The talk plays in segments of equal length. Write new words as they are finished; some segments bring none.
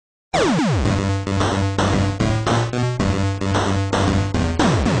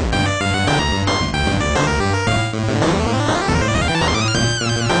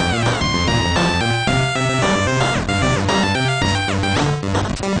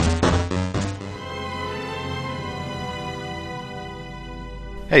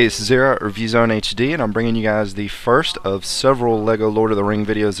Hey, it's Zero at ReviewZoneHD, and I'm bringing you guys the first of several LEGO Lord of the Ring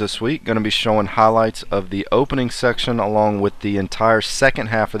videos this week. Going to be showing highlights of the opening section along with the entire second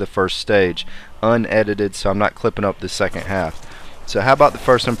half of the first stage, unedited, so I'm not clipping up the second half. So how about the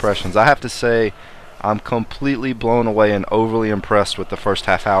first impressions? I have to say I'm completely blown away and overly impressed with the first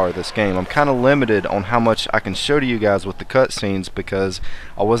half hour of this game. I'm kind of limited on how much I can show to you guys with the cutscenes because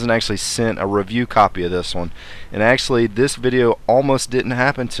I wasn't actually sent a review copy of this one. And actually this video almost didn't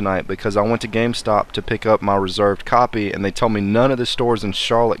happen tonight because I went to GameStop to pick up my reserved copy and they told me none of the stores in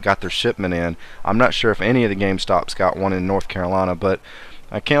Charlotte got their shipment in. I'm not sure if any of the GameStops got one in North Carolina, but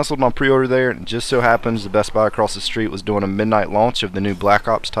I canceled my pre-order there, and it just so happens the Best Buy across the street was doing a midnight launch of the new Black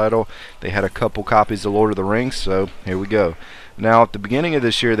Ops title. They had a couple copies of Lord of the Rings, so here we go. Now, at the beginning of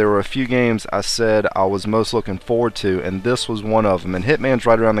this year, there were a few games I said I was most looking forward to, and this was one of them. And Hitman's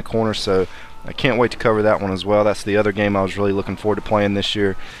right around the corner, so I can't wait to cover that one as well. That's the other game I was really looking forward to playing this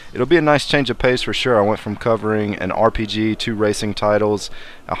year. It'll be a nice change of pace for sure. I went from covering an RPG, 2 racing titles,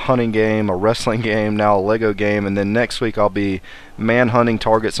 a hunting game, a wrestling game, now a Lego game, and then next week I'll be manhunting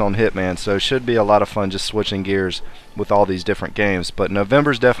targets on Hitman. So it should be a lot of fun just switching gears with all these different games. But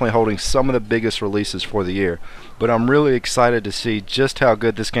November's definitely holding some of the biggest releases for the year. But I'm really excited to see just how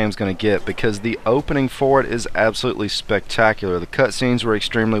good this game's going to get because the opening for it is absolutely spectacular. The cutscenes were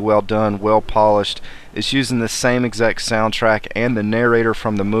extremely well done, well polished. It's using the same exact soundtrack and the narrator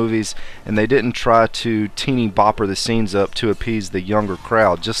from the movies, and they didn't try to teeny bopper the scenes up to appease the younger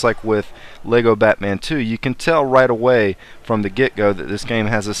crowd. Just like with Lego Batman 2, you can tell right away from the get-go that this game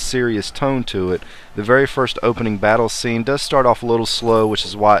has a serious tone to it. The very first opening battle scene does start off a little slow, which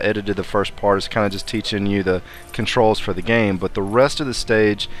is why I edited the first part. It's kind of just teaching you the controls for the game, but the rest of the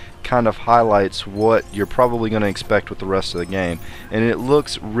stage kind of highlights what you're probably going to expect with the rest of the game, and it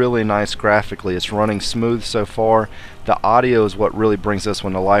looks really nice graphically. It's running smooth so far. The audio is what really brings this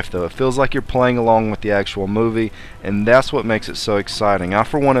one to life though. It feels like you're playing along with the actual movie, and that's what makes it so exciting. I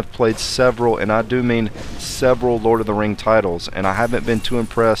for one have played several, and I do mean several, Lord of the Ring titles, and I haven't been too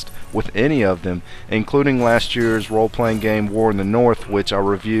impressed with any of them, including last year's role-playing game War in the North, which I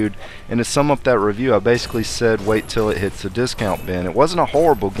reviewed. And to sum up that review, I basically said wait till it hits the discount bin. It wasn't a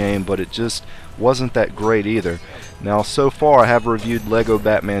horrible game, but it just wasn't that great either. Now, so far I have reviewed Lego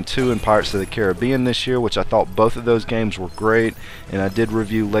Batman 2 and Pirates of the Caribbean this year, which I thought both of those games were great, and I did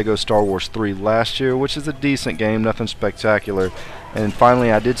review Lego Star Wars 3 last year, which is a decent game, nothing spectacular. And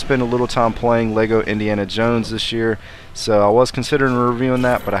finally, I did spend a little time playing Lego Indiana Jones this year, so I was considering reviewing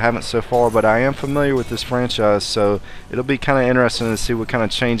that, but I haven't so far. But I am familiar with this franchise, so it'll be kind of interesting to see what kind of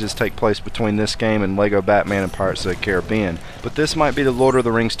changes take place between this game and Lego Batman and Pirates of the Caribbean. But this might be the Lord of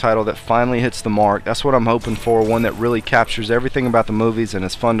the Rings title that finally hits the mark. That's what I'm hoping for, one that really captures everything about the movies and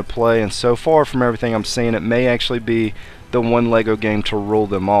is fun to play. And so far from everything I'm seeing, it may actually be the one Lego game to rule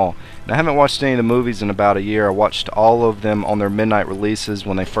them all. And I haven't watched any of the movies in about a year. I watched all of them on their midnight releases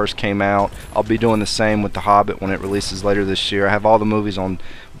when they first came out. I'll be doing the same with The Hobbit when it releases later this year. I have all the movies on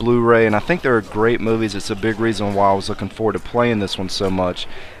Blu-ray, and I think they're great movies. It's a big reason why I was looking forward to playing this one so much.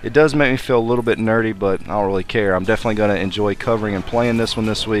 It does make me feel a little bit nerdy, but I don't really care. I'm definitely going to enjoy covering and playing this one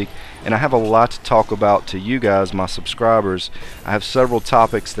this week, and I have a lot to talk about to you guys, my subscribers. I have several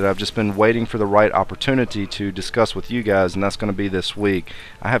topics that I've just been waiting for the right opportunity to discuss with you guys, and that's going to be this week.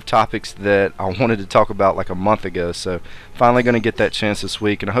 I have topics that I wanted to talk about like a month ago, so finally going to get that chance this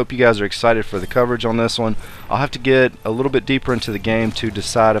week, and I hope you guys are excited for the coverage on this one. I'll have to get a little bit deeper into the game to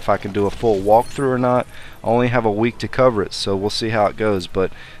decide if I can do a full walkthrough or not. I only have a week to cover it, so we'll see how it goes.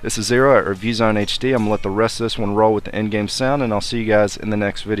 But this is Zero at ReviewZoneHD. I'm going to let the rest of this one roll with the in-game sound, and I'll see you guys in the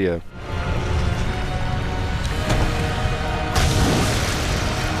next video.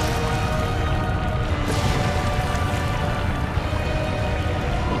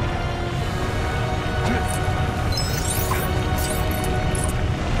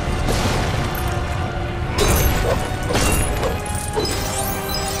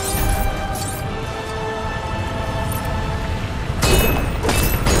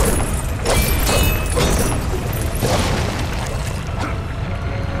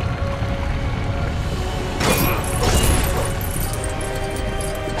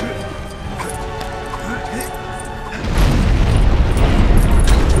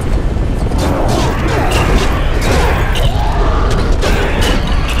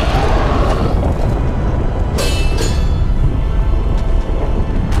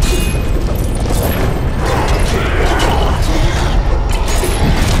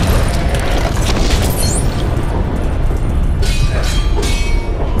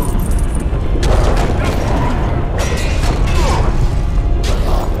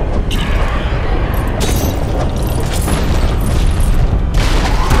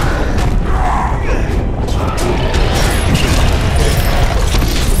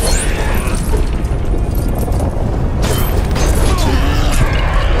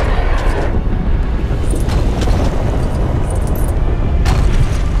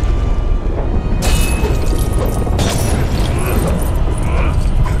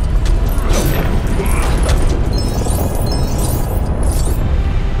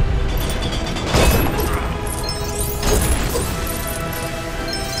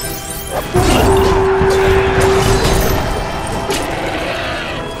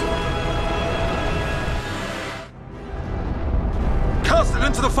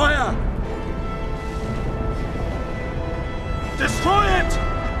 Fire! Destroy it!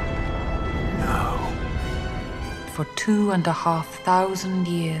 No. For 2,500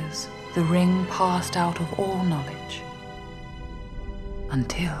 years, the ring passed out of all knowledge.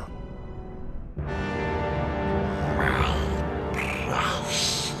 Until...